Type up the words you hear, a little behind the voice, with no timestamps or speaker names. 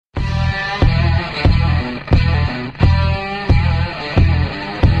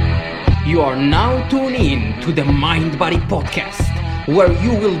You are now tuned in to the Mind Body Podcast, where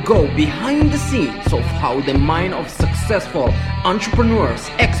you will go behind the scenes of how the mind of successful entrepreneurs,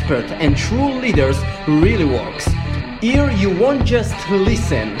 experts, and true leaders really works. Here you won't just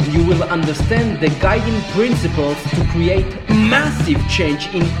listen, you will understand the guiding principles to create massive change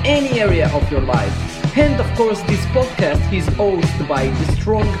in any area of your life. And of course, this podcast is hosted by the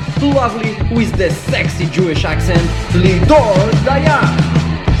strong, lovely, with the sexy Jewish accent, Lidor Dayan.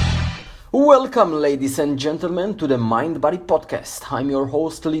 Welcome, ladies and gentlemen, to the Mind Body Podcast. I'm your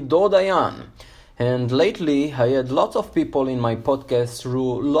host, Lidor Dayan. And lately, I had lots of people in my podcast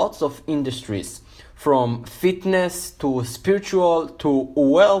through lots of industries, from fitness to spiritual to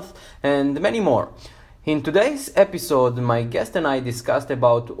wealth and many more. In today's episode, my guest and I discussed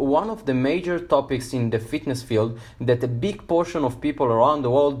about one of the major topics in the fitness field that a big portion of people around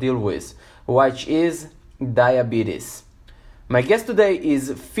the world deal with, which is diabetes. My guest today is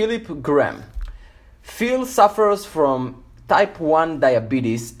Philip Graham. Phil suffers from type 1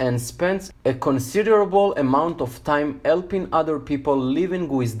 diabetes and spends a considerable amount of time helping other people living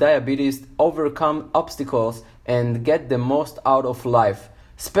with diabetes overcome obstacles and get the most out of life,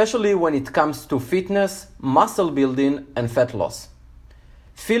 especially when it comes to fitness, muscle building, and fat loss.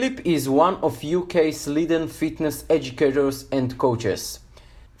 Philip is one of UK's leading fitness educators and coaches.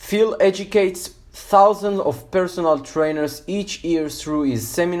 Phil educates thousands of personal trainers each year through his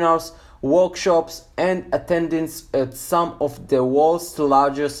seminars, workshops, and attendance at some of the world's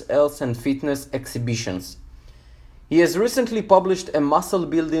largest health and fitness exhibitions. He has recently published a muscle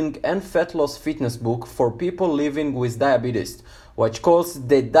building and fat loss fitness book for people living with diabetes, which calls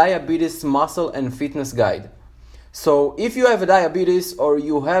the Diabetes Muscle and Fitness Guide. So if you have a diabetes or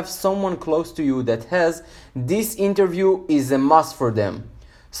you have someone close to you that has, this interview is a must for them.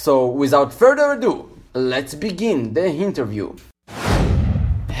 So without further ado, let's begin the interview.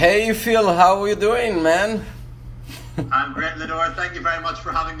 Hey Phil, how are you doing, man? I'm great, Lidor. Thank you very much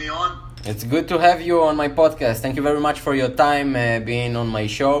for having me on. It's good to have you on my podcast. Thank you very much for your time being on my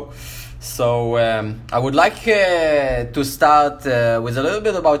show. So I would like to start with a little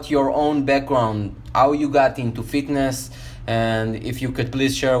bit about your own background, how you got into fitness, and if you could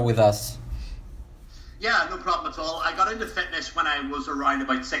please share with us. Yeah, no problem at all. I got into fitness when I was around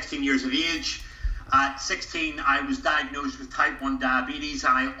about 16 years of age. At 16, I was diagnosed with type 1 diabetes,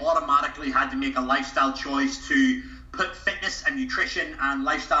 and I automatically had to make a lifestyle choice to put fitness and nutrition and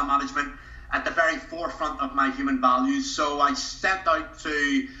lifestyle management at the very forefront of my human values. So I set out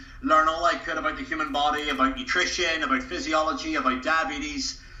to learn all I could about the human body, about nutrition, about physiology, about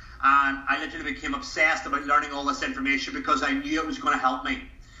diabetes, and I literally became obsessed about learning all this information because I knew it was going to help me.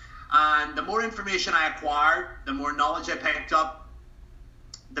 And the more information I acquired, the more knowledge I picked up,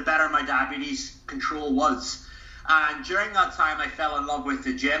 the better my diabetes control was. And during that time, I fell in love with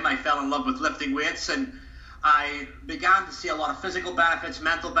the gym. I fell in love with lifting weights, and I began to see a lot of physical benefits,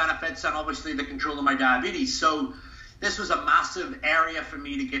 mental benefits, and obviously the control of my diabetes. So this was a massive area for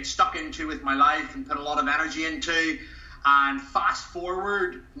me to get stuck into with my life and put a lot of energy into. And fast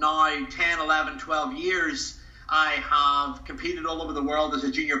forward now 10, 11, 12 years, I have competed all over the world as a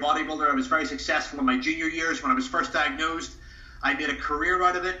junior bodybuilder. I was very successful in my junior years when I was first diagnosed. I made a career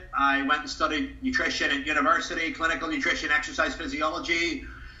out of it. I went and studied nutrition at university, clinical nutrition, exercise physiology,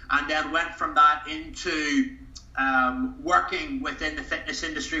 and then went from that into working within the fitness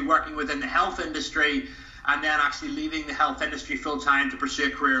industry, working within the health industry, and then actually leaving the health industry full-time to pursue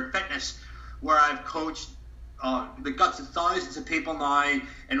a career in fitness, where I've coached the guts of thousands of people now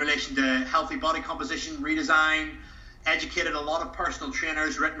in relation to healthy body composition, redesign, educated a lot of personal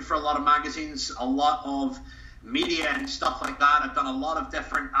trainers, written for a lot of magazines, a lot of media and stuff like that. I've done a lot of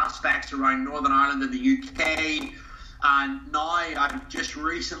different aspects around Northern Ireland and the UK, and now I've just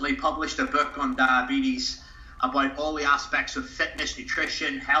recently published a book on diabetes about all the aspects of fitness,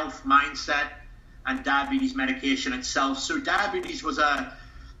 nutrition, health, mindset, and diabetes medication itself. So diabetes was a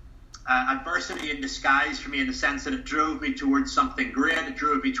adversity in disguise for me, in the sense that it drove me towards something great. It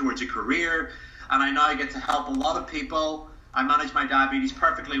drove me towards a career, and I now get to help a lot of people. I manage my diabetes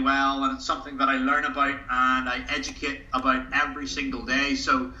perfectly well, and it's something that I learn about and I educate about every single day.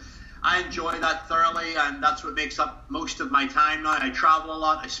 So I enjoy that thoroughly, and that's what makes up most of my time now. I travel a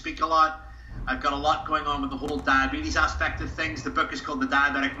lot, I speak a lot. I've got a lot going on with the whole diabetes aspect of things. The book is called The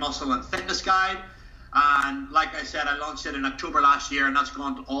Diabetic Muscle and Fitness Guide. And like I said, I launched it in October last year, and that's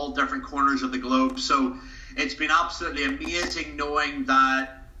gone to all different corners of the globe. So it's been absolutely amazing knowing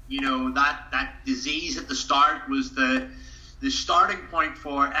that, you know, that disease at the start was the starting point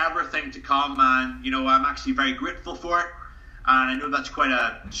for everything to come. And, you know, I'm actually very grateful for it. And I know that's quite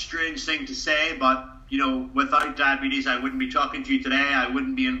a strange thing to say, but without diabetes, I wouldn't be talking to you today. I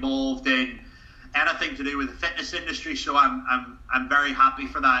wouldn't be involved in anything to do with the fitness industry. So I'm very happy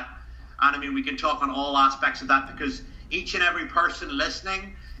for that. And I mean, we can talk on all aspects of that, because each and every person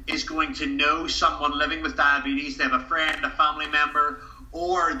listening is going to know someone living with diabetes. They have a friend, a family member,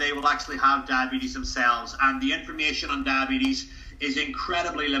 or they will actually have diabetes themselves. And the information on diabetes is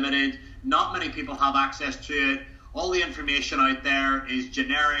incredibly limited. Not many people have access to it. All the information out there is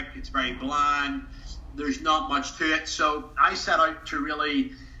generic. It's very bland. There's not much to it. So I set out to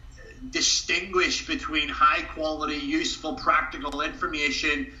really distinguish between high quality, useful, practical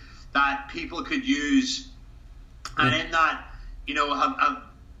information that people could use. And in that, have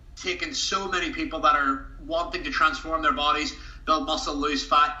taken so many people that are wanting to transform their bodies, build muscle, lose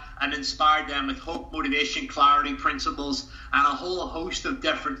fat, and inspired them with hope, motivation, clarity, principles, and a whole host of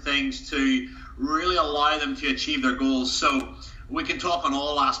different things to really allow them to achieve their goals. So we can talk on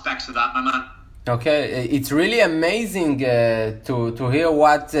all aspects of that, my man. Okay, it's really amazing to hear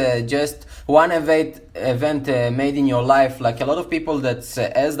what just one event made in your life. Like a lot of people that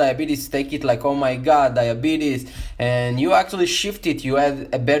has diabetes take it like, oh my God, diabetes, and you actually shifted. You had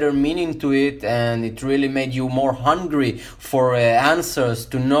a better meaning to it, and it really made you more hungry for answers,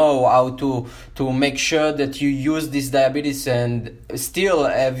 to know how to make sure that you use this diabetes and still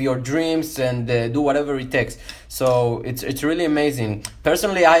have your dreams and do whatever it takes. So it's really amazing.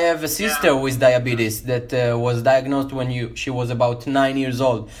 Personally, I have a sister with diabetes that was diagnosed when she was about 9 years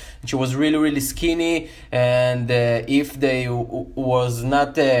old. She was really, really skinny, and if they was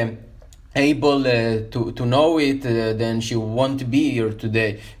not able to know it, then she won't be here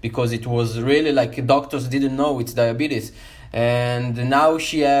today, because it was really like doctors didn't know it's diabetes. And now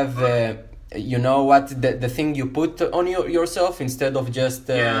she have the thing you put on yourself instead of just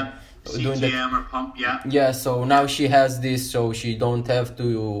CGM or pump, yeah. So now she has this, so she don't have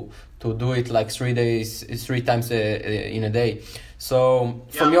to do it like 3 times in a day. So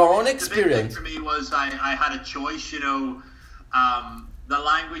from your own experience, the big thing for me was I had a choice. The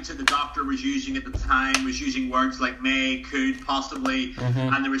language that the doctor was using at the time was using words like may, could, possibly,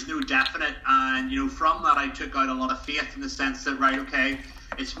 and there was no definite. And from that I took out a lot of faith, in the sense that, right, okay,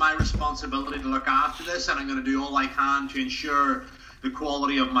 it's my responsibility to look after this, and I'm going to do all I can to ensure the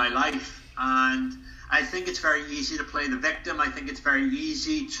quality of my life. And I think it's very easy to play the victim. I think it's very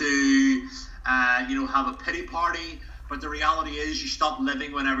easy to have a pity party, but the reality is you stop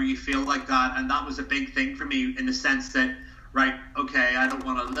living whenever you feel like that. And that was a big thing for me, in the sense that, right, okay, I don't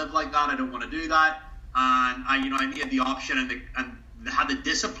want to live like that, I don't want to do that. And I needed the option and had the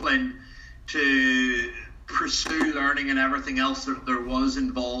discipline to pursue learning and everything else that there was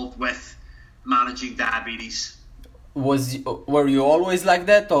involved with managing diabetes. Were you always like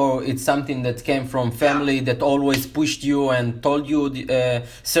that, or it's something that came from family that always pushed you and told you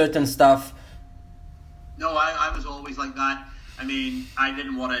certain stuff? No, I was always like that. I mean, I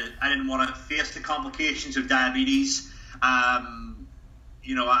didn't want to face the complications of diabetes. I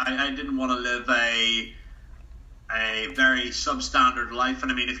didn't want to live a very substandard life.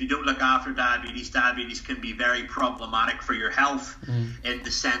 And I mean, if you don't look after diabetes can be very problematic for your health, in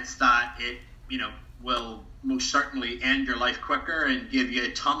the sense that it will most certainly end your life quicker and give you a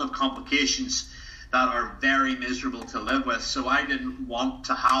ton of complications that are very miserable to live with. So I didn't want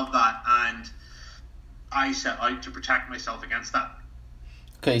to have that, and I set out to protect myself against that.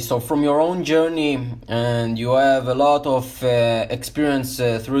 Okay, so from your own journey, and you have a lot of experience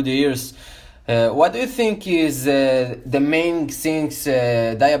through the years, what do you think is the main things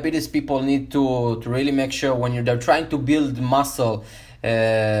diabetes people need to really make sure when they're trying to build muscle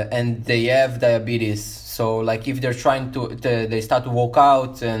and they have diabetes? So like if they're trying they start to work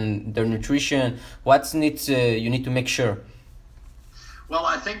out and their nutrition, you need to make sure? Well,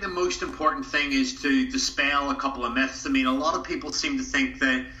 I think the most important thing is to dispel a couple of myths. I mean, a lot of people seem to think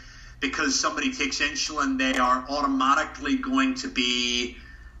that because somebody takes insulin, they are automatically going to be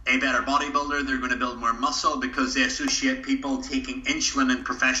a better bodybuilder. They're going to build more muscle because they associate people taking insulin in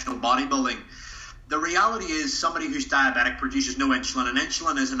professional bodybuilding. The reality is somebody who's diabetic produces no insulin, and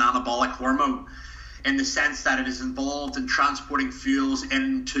insulin is an anabolic hormone, in the sense that it is involved in transporting fuels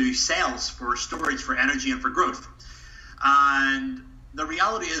into cells for storage, for energy, and for growth. And the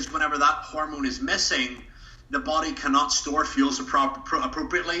reality is, whenever that hormone is missing, the body cannot store fuels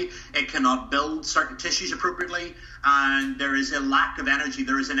appropriately, it cannot build certain tissues appropriately, and there is a lack of energy,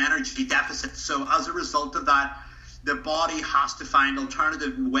 there is an energy deficit. So as a result of that, the body has to find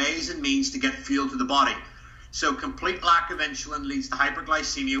alternative ways and means to get fuel to the body. So complete lack of insulin leads to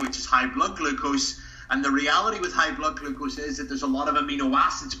hyperglycemia, which is high blood glucose. And the reality with high blood glucose is that there's a lot of amino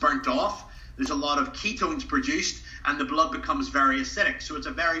acids burnt off, there's a lot of ketones produced, and the blood becomes very acidic. So it's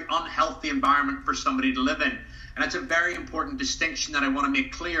a very unhealthy environment for somebody to live in. And it's a very important distinction that I want to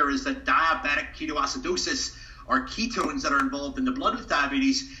make clear, is that diabetic ketoacidosis, or ketones that are involved in the blood with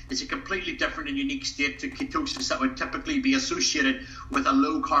diabetes, is a completely different and unique state to ketosis that would typically be associated with a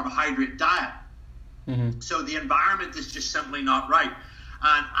low carbohydrate diet. So the environment is just simply not right.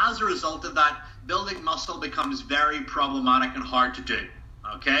 And as a result of that, building muscle becomes very problematic and hard to do.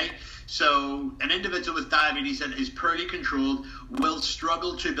 Okay? So an individual with diabetes that is poorly controlled will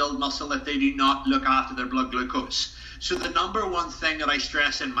struggle to build muscle if they do not look after their blood glucose. So the number one thing that I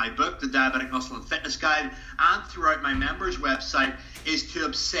stress in my book, the Diabetic Muscle and Fitness Guide, and throughout my members' website, is to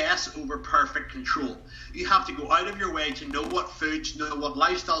obsess over perfect control. You have to go out of your way to know what foods, know what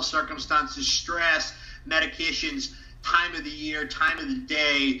lifestyle circumstances, stress, medications, time of the year, time of the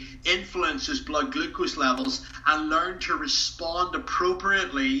day influences blood glucose levels, and learn to respond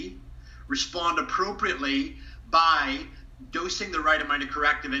appropriately by dosing the right amount of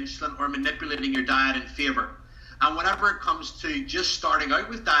corrective insulin or manipulating your diet in favor. And whenever it comes to just starting out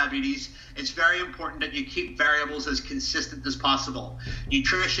with diabetes, it's very important that you keep variables as consistent as possible.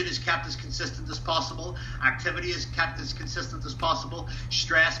 Nutrition is kept as consistent as possible. Activity is kept as consistent as possible.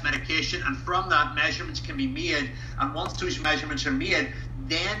 Stress, medication, and from that, measurements can be made. And once those measurements are made,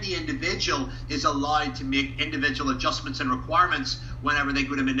 then the individual is allowed to make individual adjustments and requirements whenever they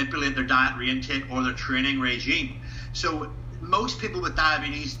go to manipulate their diet reintake or their training regime. So most people with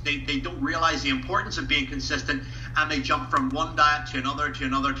diabetes, they don't realize the importance of being consistent, and they jump from one diet to another, to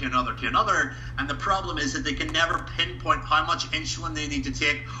another, to another, to another. And the problem is that they can never pinpoint how much insulin they need to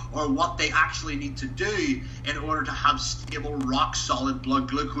take or what they actually need to do in order to have stable, rock-solid blood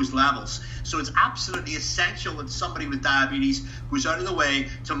glucose levels. So it's absolutely essential that somebody with diabetes goes out of the way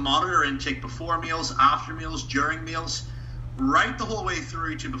to monitor intake before meals, after meals, during meals, right the whole way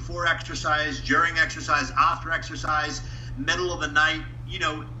through to before exercise, during exercise, after exercise, middle of the night. You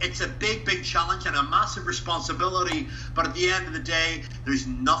know, it's a big challenge and a massive responsibility, but at the end of the day, there's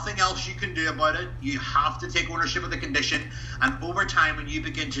nothing else you can do about it. You have to take ownership of the condition, and over time, when you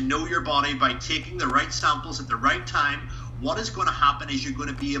begin to know your body by taking the right samples at the right time, what is going to happen is you're going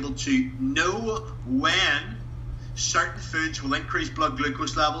to be able to know when certain foods will increase blood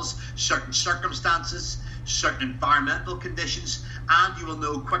glucose levels, certain circumstances, certain environmental conditions, and you will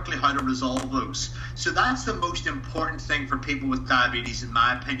know quickly how to resolve those. So that's the most important thing for people with diabetes, in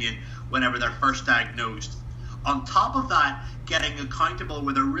my opinion, whenever they're first diagnosed. On top of that, getting accountable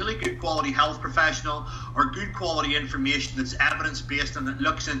with a really good quality health professional or good quality information that's evidence-based and that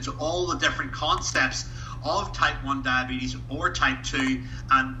looks into all the different concepts of type 1 diabetes or type 2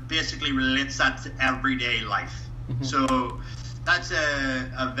 and basically relates that to everyday life. So that's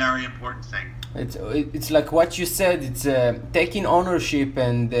a very important thing. It's like what you said, it's taking ownership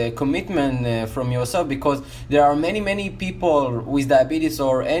and commitment from yourself, because there are many people with diabetes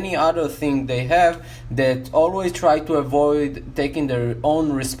or any other thing they have that always try to avoid taking their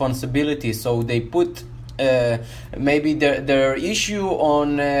own responsibility. So they put maybe their issue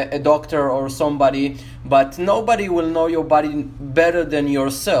on a doctor or somebody, but nobody will know your body better than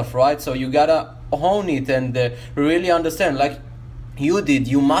yourself, right? So you gotta own it and really understand, like you did.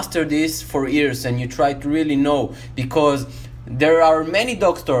 You mastered this for years and you try to really know, because there are many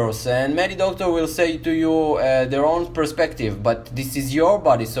doctors and many doctors will say to you their own perspective, but this is your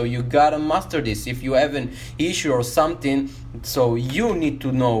body, so you gotta master this. If you have an issue or something, so you need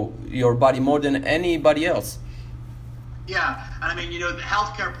to know your body more than anybody else. Yeah, and I mean, you know, the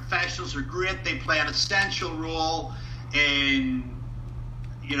healthcare professionals are great. They play an essential role in,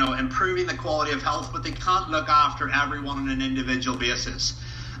 you know, improving the quality of health, but they can't look after everyone on an individual basis.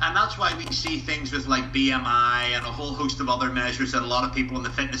 And that's why we see things with like BMI and a whole host of other measures that a lot of people in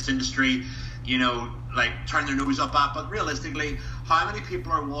the fitness industry, you know, like turn their nose up at. But realistically, how many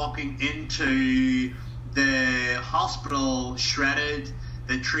people are walking into the hospital shredded,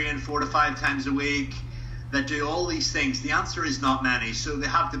 that train 4 to 5 times a week, that do all these things? The answer is not many. So they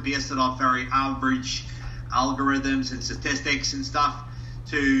have to base it off very average algorithms and statistics and stuff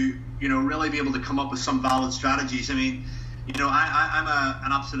to, you know, really be able to come up with some valid strategies. I mean, you know, I'm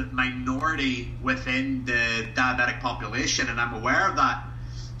an absolute minority within the diabetic population, and I'm aware of that.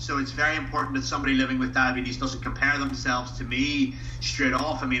 So it's very important that somebody living with diabetes doesn't compare themselves to me straight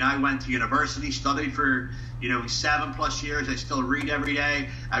off. I mean, I went to university, studied for, you know, 7+ years. I still read every day.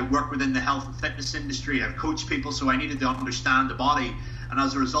 I work within the health and fitness industry. I've coached people, so I needed to understand the body. And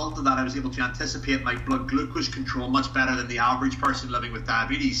as a result of that, I was able to anticipate my blood glucose control much better than the average person living with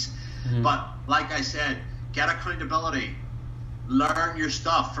diabetes. But like I said, get accountability. Learn your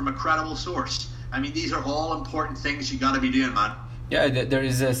stuff from a credible source. I mean, these are all important things you got to be doing, man. Yeah, there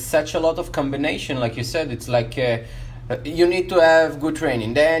is such a lot of combination, like you said. It's like you need to have good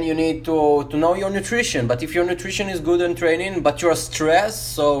training, then you need to know your nutrition. But if your nutrition is good and training, but you're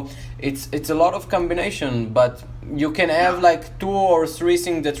stressed, so it's a lot of combination. But you can have like 2 or 3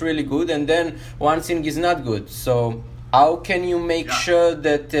 things that's really good, and then one thing is not good. So how can you make sure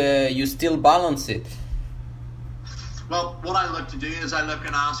that you still balance it? Well, what I look to do is I look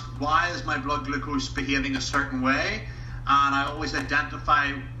and ask, why is my blood glucose behaving a certain way? And I always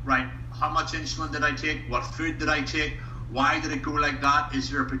identify, right, how much insulin did I take? What food did I take? Why did it go like that? Is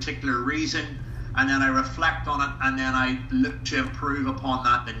there a particular reason? And then I reflect on it, and then I look to improve upon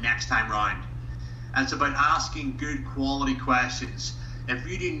that the next time round. And it's about asking good quality questions. If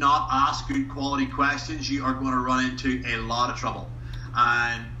you do not ask good quality questions, you are going to run into a lot of trouble.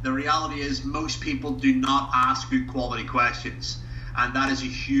 And the reality is most people do not ask good quality questions. And that is a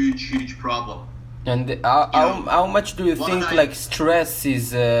huge, huge problem. And how much do you think like stress is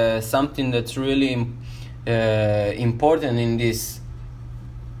something that's really important in this?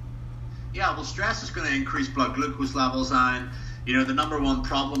 Yeah, well, stress is going to increase blood glucose levels, and the number one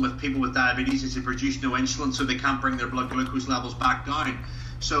problem with people with diabetes is they produce no insulin, so they can't bring their blood glucose levels back down.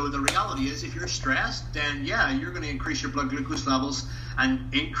 So the reality is, if you're stressed, then you're going to increase your blood glucose levels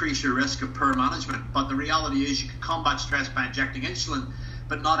and increase your risk of poor management. But the reality is, you can combat stress by injecting insulin,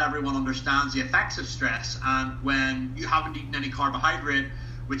 but not everyone understands the effects of stress. And when you haven't eaten any carbohydrate,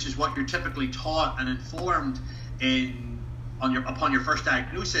 which is what you're typically taught and informed upon your first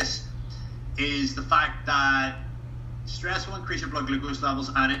diagnosis, is the fact that stress will increase your blood glucose levels,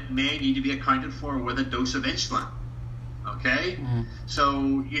 and it may need to be accounted for with a dose of insulin. Okay? Mm-hmm.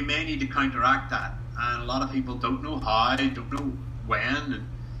 So you may need to counteract that. And a lot of people don't know how, don't know when,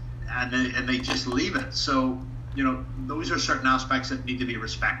 and they just leave it. So, those are certain aspects that need to be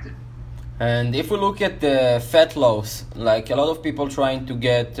respected. And if we look at the fat loss, like a lot of people trying to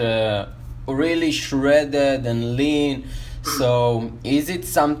get really shredded and lean, so is it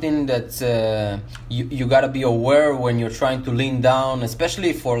something that you gotta be aware when you're trying to lean down,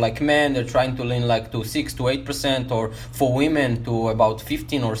 especially for like men, they're trying to lean like to 6 to 8%, or for women to about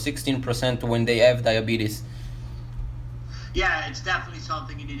 15 or 16% when they have diabetes? Yeah, it's definitely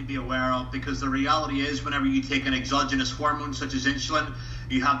something you need to be aware of, because the reality is, whenever you take an exogenous hormone such as insulin,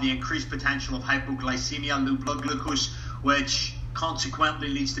 you have the increased potential of hypoglycemia, low blood glucose, which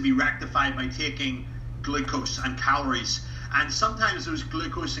consequently needs to be rectified by taking glucose and calories. And sometimes those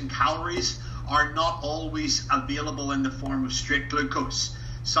glucose and calories are not always available in the form of straight glucose.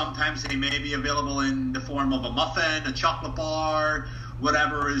 Sometimes they may be available in the form of a muffin, a chocolate bar,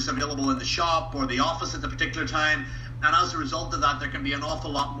 whatever is available in the shop or the office at the particular time. And as a result of that, there can be an awful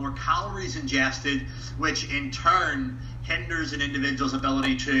lot more calories ingested, which in turn hinders an individual's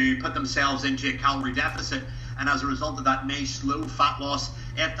ability to put themselves into a calorie deficit. And as a result of that, may slow fat loss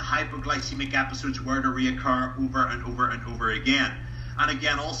if the hypoglycemic episodes were to reoccur over and over and over again. And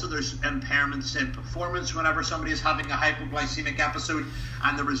again, also there's impairments in performance whenever somebody is having a hypoglycemic episode,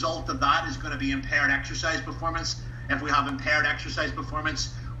 and the result of that is going to be impaired exercise performance. If we have impaired exercise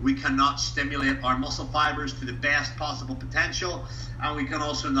performance, we cannot stimulate our muscle fibers to the best possible potential, and we can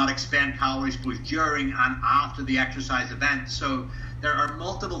also not expend calories both during and after the exercise event. So there are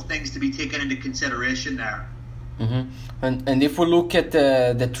multiple things to be taken into consideration there. Mm-hmm. And if we look at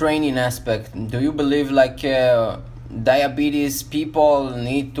the training aspect, do you believe like diabetes people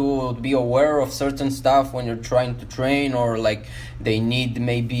need to be aware of certain stuff when you're trying to train, or like they need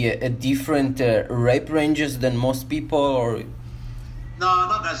maybe a different rep ranges than most people? Or no,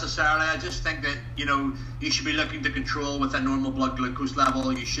 not necessarily. I just think that you should be looking to control with a normal blood glucose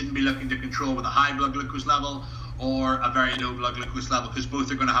level. You shouldn't be looking to control with a high blood glucose level or a very low blood glucose level, because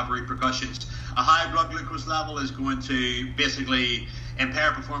both are going to have repercussions. A high blood glucose level is going to basically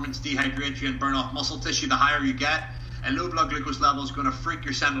impair performance, dehydrate you, and burn off muscle tissue the higher you get. A low blood glucose level is going to freak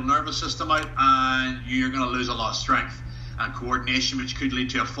your central nervous system out, and you're going to lose a lot of strength and coordination, which could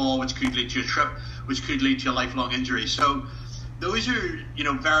lead to a fall, which could lead to a trip, which could lead to a lifelong injury. So those are,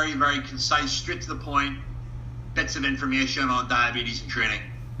 very, very concise, straight to the point bits of information on diabetes and training.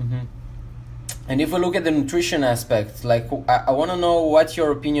 Mm-hmm. And if we look at the nutrition aspect, like I want to know what's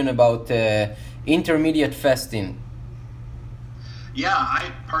your opinion about intermediate fasting. Yeah,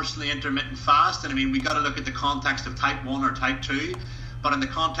 I personally intermittent fast, and I mean, we got to look at the context of type 1 or type 2. But in the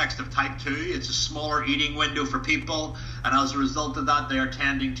context of type 2, it's a smaller eating window for people, and as a result of that, they are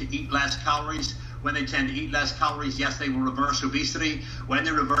tending to eat less calories. When they tend to eat less calories, yes, they will reverse obesity. When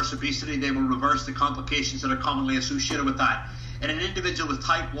they reverse obesity, they will reverse the complications that are commonly associated with that. In an individual with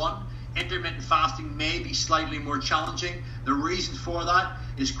type 1, intermittent fasting may be slightly more challenging. The reason for that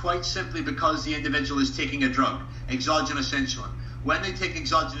is quite simply because the individual is taking a drug, exogenous insulin. When they take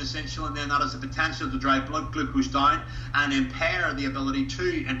exogenous insulin, then that has the potential to drive blood glucose down and impair the ability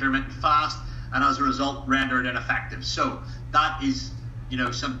to intermittent fast, and as a result, render it ineffective. So that is,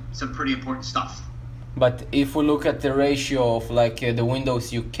 some pretty important stuff. But if we look at the ratio of the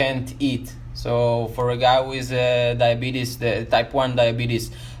windows you can't eat, so for a guy with diabetes, the type 1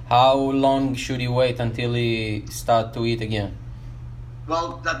 diabetes, how long should he wait until he start to eat again?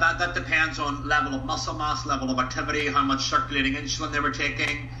 Well, that depends on level of muscle mass, level of activity, how much circulating insulin they were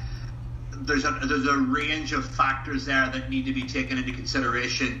taking. There's a range of factors there that need to be taken into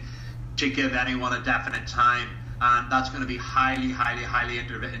consideration to give anyone a definite time, and that's going to be highly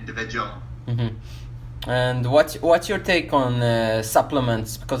individual. Mm-hmm. And what's your take on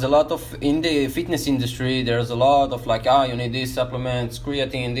supplements? Because a lot of in the fitness industry, there's a lot of you need these supplements,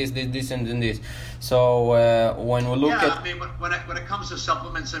 creatine, this, and this. So when we look at, I mean, when it comes to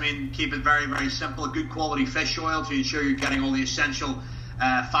supplements, I mean, keep it very, very simple. Good quality fish oil to ensure you're getting all the essential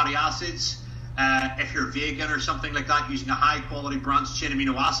fatty acids. If you're vegan or something like that, using a high quality branched chain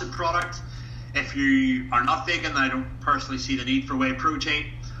amino acid product. If you are not vegan, then I don't personally see the need for whey protein.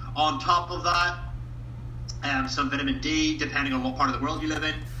 On top of that, some vitamin D, depending on what part of the world you live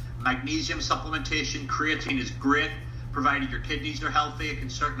in. Magnesium supplementation, creatine is great, provided your kidneys are healthy. It can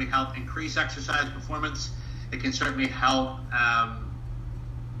certainly help increase exercise performance. It can certainly help.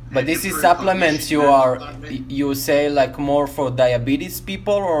 But this is supplements you say more for diabetes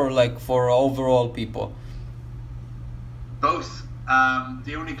people or for overall people? Both.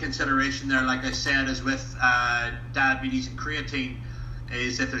 The only consideration there, like I said, is with diabetes and creatine,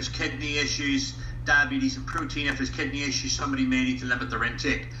 is if there's kidney issues. Diabetes and protein, if there's kidney issues, somebody may need to limit their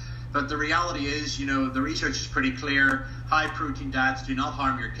intake. But the reality is, the research is pretty clear. High protein diets do not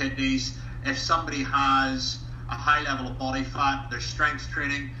harm your kidneys. If somebody has a high level of body fat, their strength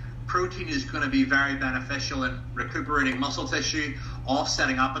training, protein is going to be very beneficial in recuperating muscle tissue,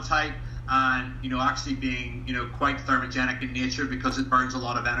 offsetting appetite, and actually being quite thermogenic in nature because it burns a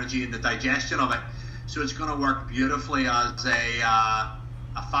lot of energy in the digestion of it. So it's going to work beautifully as a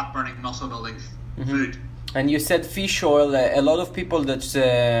fat burning, muscle building food. And you said fish oil. A lot of people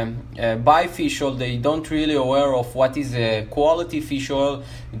that buy fish oil, they don't really aware of what is a quality fish oil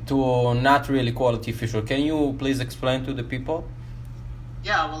to not really quality fish oil. Can you please explain to the people?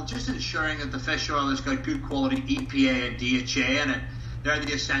 Yeah, well, just ensuring that the fish oil has got good quality EPA and DHA in it. They're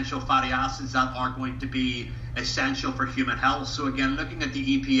the essential fatty acids that are going to be essential for human health. So again, looking at the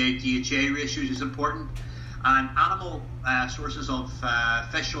EPA-DHA ratios is important. And animal sources of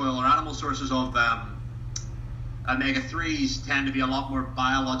fish oil or animal sources of omega-3s tend to be a lot more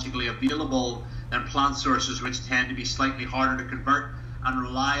biologically available than plant sources, which tend to be slightly harder to convert and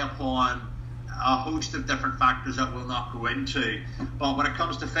rely upon a host of different factors that we'll not go into. But when it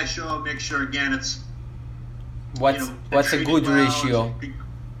comes to fish oil, make sure again it's what's a good ratio.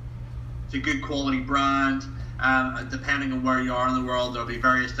 It's a good quality brand. Depending on where you are in the world, there'll be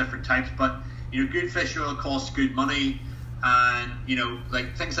various different types, but good fish oil costs good money,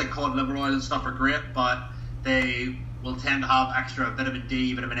 and things like cod liver oil and stuff are great, but they will tend to have extra vitamin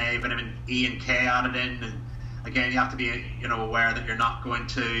D, vitamin A, vitamin E and K added in, and again you have to be aware that you're not going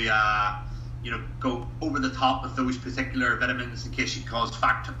to go over the top with those particular vitamins in case you cause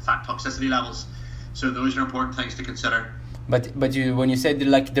fat toxicity levels. So those are important things to consider. But when you said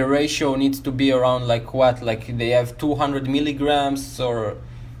the ratio needs to be around what? They have 200 milligrams or?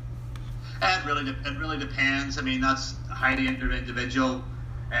 It really depends. I mean, that's highly individual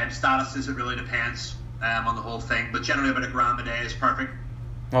statuses. It really depends on the whole thing. But generally, about 1 gram a day is perfect.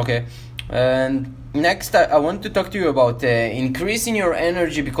 Okay. And next, I want to talk to you about increasing your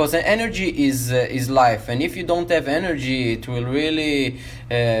energy, because energy is life. And if you don't have energy, it will really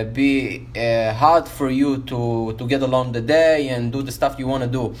be hard for you to get along the day and do the stuff you want to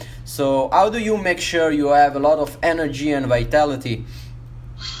do. So how do you make sure you have a lot of energy and vitality?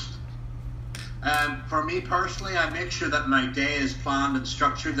 For me personally, I make sure that my day is planned and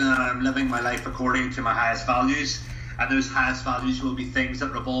structured and that I'm living my life according to my highest values. And those highest values will be things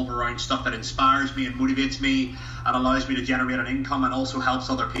that revolve around stuff that inspires me and motivates me and allows me to generate an income and also helps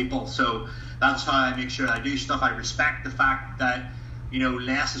other people. So that's how I make sure I do stuff. I respect the fact that,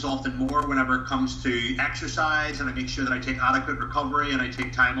 less is often more whenever it comes to exercise, and I make sure that I take adequate recovery and I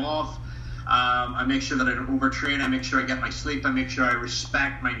take time off. I make sure that I don't overtrain. I make sure I get my sleep. I make sure I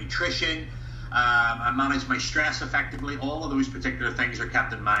respect my nutrition. I manage my stress effectively. All of those particular things are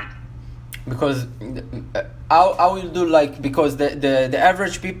kept in mind. Because I will do because the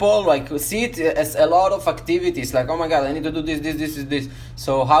average people see it as a lot of activities, oh my god, I need to do this.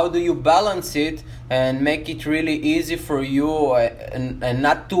 So how do you balance it and make it really easy for you and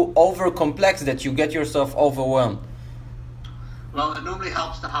not too over complex that you get yourself overwhelmed? Well, it normally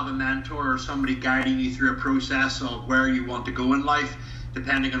helps to have a mentor or somebody guiding you through a process of where you want to go in life,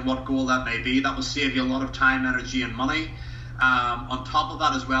 depending on what goal that may be. That will save you a lot of time, energy, and money. On top of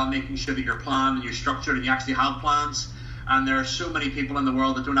that as well, making sure that you're planned and you're structured and you actually have plans. And there are so many people in the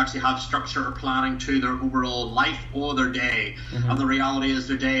world that don't actually have structure or planning to their overall life or their day. Mm-hmm. And the reality is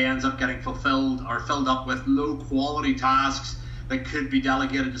their day ends up getting fulfilled or filled up with low quality tasks that could be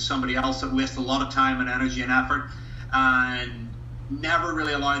delegated to somebody else that waste a lot of time and energy and effort, and never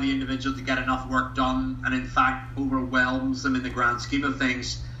really allow the individual to get enough work done, and in fact overwhelms them in the grand scheme of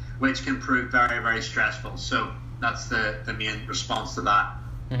things, which can prove very, very stressful. So that's the main response to that.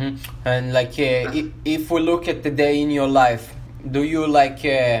 Mm-hmm. And like if we look at the day in your life, do you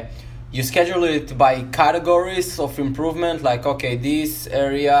you schedule it by categories of improvement, like, okay, this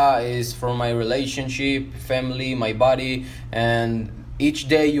area is for my relationship, family, my body, and each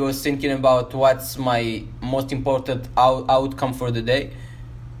day you are thinking about what's my most important outcome for the day?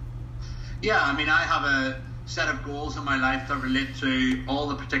 Yeah, I mean, I have a set of goals in my life that relate to all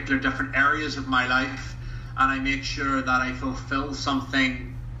the particular different areas of my life, and I make sure that I fulfill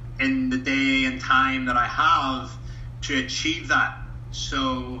something in the day and time that I have to achieve that.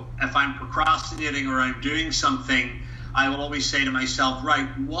 So if I'm procrastinating or I'm doing something, I will always say to myself, right,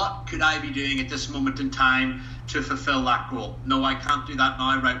 what could I be doing at this moment in time to fulfill that goal? No, I can't do that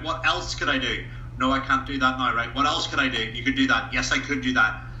now. Right, what else could I do? No, I can't do that now. Right, what else could I do? You could do that. Yes, I could do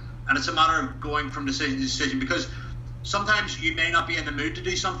that. And it's a matter of going from decision to decision, because sometimes you may not be in the mood to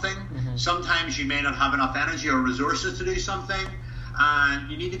do something. Mm-hmm. Sometimes you may not have enough energy or resources to do something, and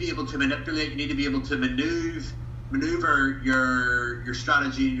you need to be able to manipulate. You need to be able to maneuver your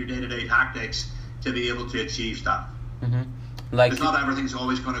strategy and your day-to-day tactics to be able to achieve stuff. Mm-hmm. Because not everything's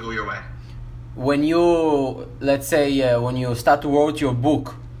always going to go your way. When you, let's say, when you start to write your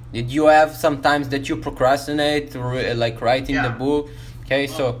book, did you have sometimes that you procrastinate, like writing the book? Okay,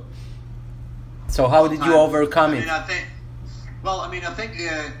 well, so how did you overcome it? I think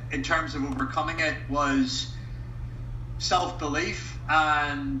in terms of overcoming it was self-belief,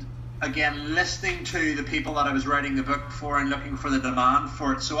 and again, listening to the people that I was writing the book for and looking for the demand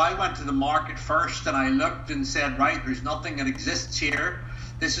for it. So I went to the market first and I looked and said, right, there's nothing that exists here.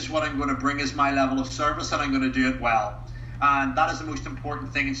 This is what I'm going to bring as my level of service, and I'm going to do it well. And that is the most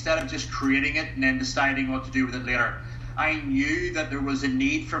important thing. Instead of just creating it and then deciding what to do with it later, I knew that there was a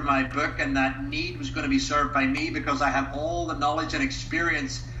need for my book, and that need was going to be served by me because I had all the knowledge and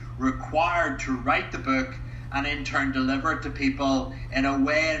experience required to write the book and in turn deliver it to people in a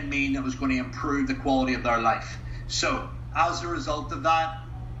way and mean that was going to improve the quality of their life. So as a result of that,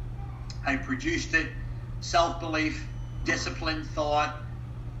 I produced it. Self-belief, disciplined thought,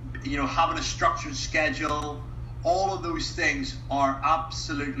 having a structured schedule, all of those things are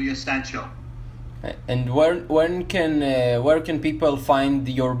absolutely essential. And where can people find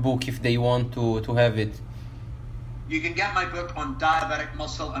your book if they want to have it? You can get my book on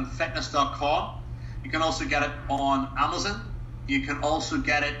diabeticmuscleandfitness.com. You can also get it on Amazon. You can also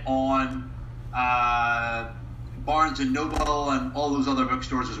get it on Barnes and Noble and all those other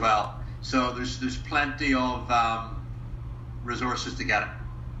bookstores as well. So there's plenty of resources to get it.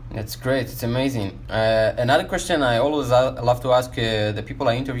 That's great. It's amazing. Another question I always love to ask the people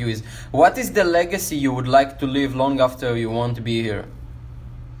I interview is, what is the legacy you would like to leave long after you won't be here?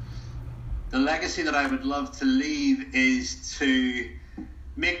 The legacy that I would love to leave is to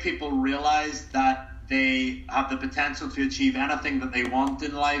make people realize that they have the potential to achieve anything that they want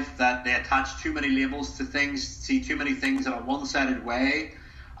in life, that they attach too many labels to things, see too many things in a one-sided way,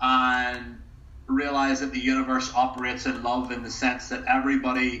 and realize that the universe operates in love, in the sense that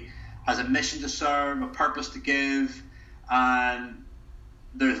everybody has a mission to serve, a purpose to give, and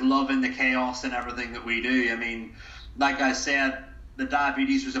there's love in the chaos in everything that we do. I mean, like I said, the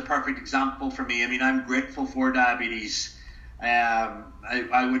diabetes was a perfect example for me. I mean, I'm grateful for diabetes.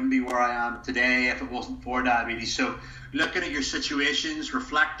 I wouldn't be where I am today if it wasn't for diabetes. So looking at your situations,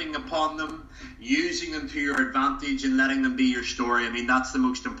 reflecting upon them, using them to your advantage, and letting them be your story, I mean, that's the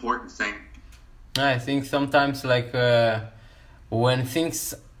most important thing. I think sometimes when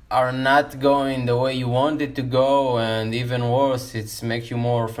things are not going the way you want it to go, and even worse, it makes you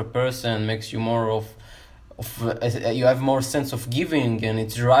more of a person, makes you more of you have more sense of giving, and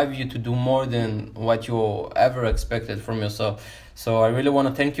it drives you to do more than what you ever expected from yourself. So I really want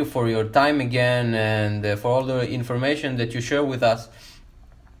to thank you for your time again, and for all the information that you share with us.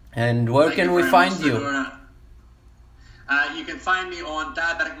 And where can we find you? You can find me on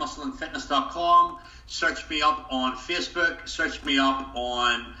diabeticmuscleandfitness.com. Search me up on Facebook. Search me up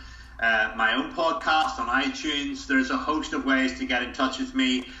on my own podcast on iTunes. There's a host of ways to get in touch with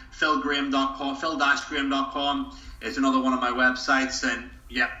me. phil-graham.com is another one of my websites, and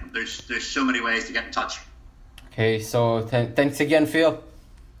yeah, there's so many ways to get in touch. Okay, so thanks again, Phil.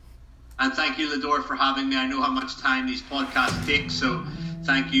 And thank you, Lidor, for having me. I know how much time these podcasts take, so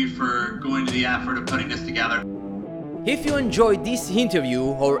thank you for going to the effort of putting this together. If you enjoyed this interview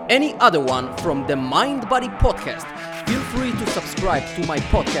or any other one from the Mind Body Podcast, feel free to subscribe to my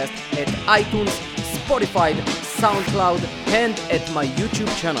podcast at iTunes, Spotify, SoundCloud, and at my YouTube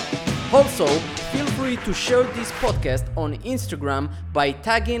channel. Also, feel free to share this podcast on Instagram by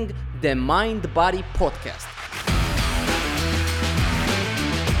tagging the Mind Body Podcast.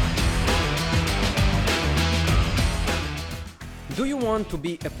 Do you want to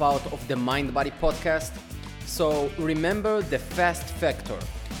be a part of the Mind Body Podcast? So remember the FAST factor.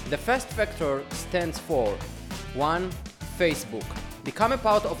 The FAST factor stands for 1. Facebook. Become a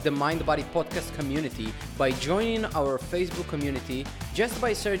part of the Mind Body Podcast community by joining our Facebook community just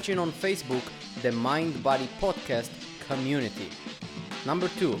by searching on Facebook the Mind Body Podcast community. Number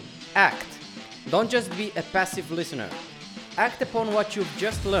 2. Act. Don't just be a passive listener. Act upon what you've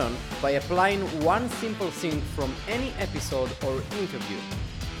just learned by applying one simple thing from any episode or interview.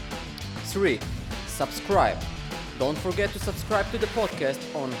 3. Subscribe. Don't forget to subscribe to the podcast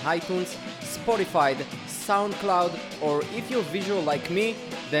on iTunes, Spotify, SoundCloud, or if you're visual like me,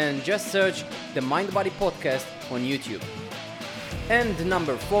 then just search the Mind Body Podcast on YouTube. And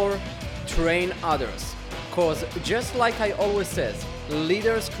number 4, train others. Cause just like I always says,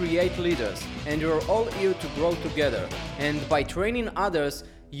 leaders create leaders, and you're all here to grow together. And by training others,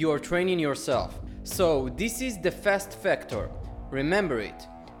 you're training yourself. So this is the FAST factor. Remember it.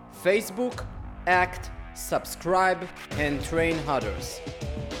 Facebook, act, subscribe, and train others.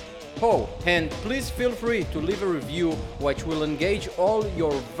 Oh, and please feel free to leave a review which will engage all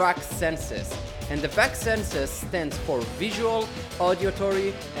your VAC senses. And the VAC senses stands for visual,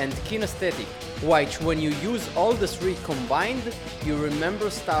 auditory, and kinesthetic, which when you use all the three combined, you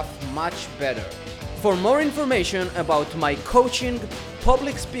remember stuff much better. For more information about my coaching,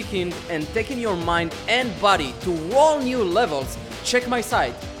 public speaking, and taking your mind and body to all new levels, check my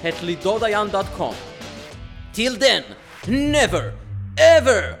site at lidordayan.com. Till then, never,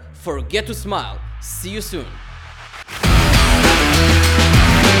 ever forget to smile. See you soon.